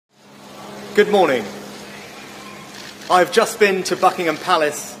Good morning. I've just been to Buckingham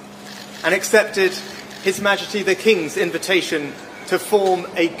Palace and accepted His Majesty the King's invitation to form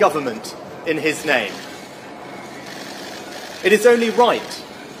a government in his name. It is only right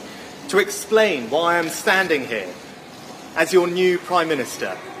to explain why I am standing here as your new Prime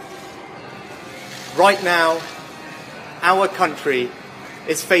Minister. Right now, our country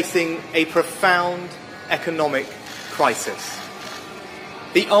is facing a profound economic crisis.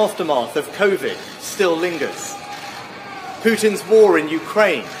 The aftermath of COVID still lingers. Putin's war in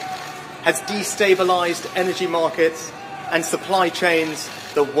Ukraine has destabilised energy markets and supply chains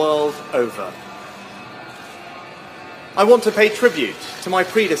the world over. I want to pay tribute to my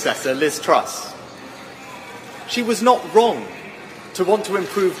predecessor, Liz Truss. She was not wrong to want to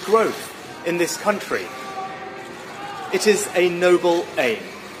improve growth in this country. It is a noble aim,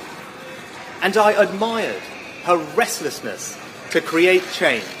 and I admired her restlessness to create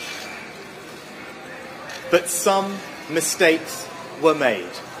change. But some mistakes were made,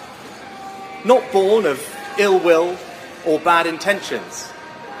 not born of ill will or bad intentions.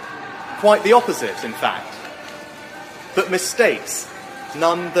 Quite the opposite, in fact, but mistakes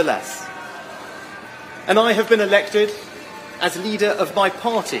nonetheless. And I have been elected as leader of my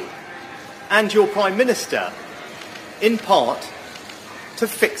party and your Prime Minister, in part, to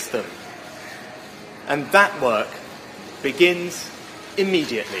fix them. And that work begins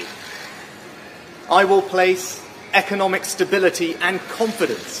immediately. I will place economic stability and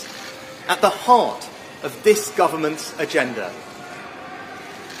confidence at the heart of this government's agenda.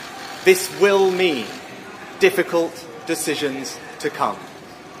 This will mean difficult decisions to come.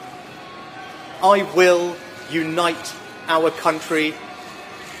 I will unite our country,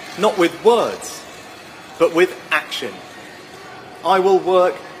 not with words, but with action. I will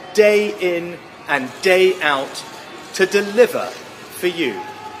work day in and day out to deliver for you.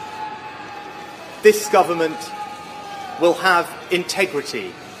 This government will have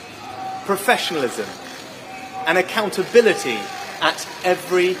integrity, professionalism, and accountability at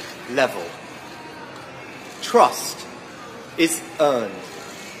every level. Trust is earned,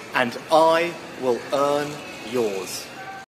 and I will earn yours.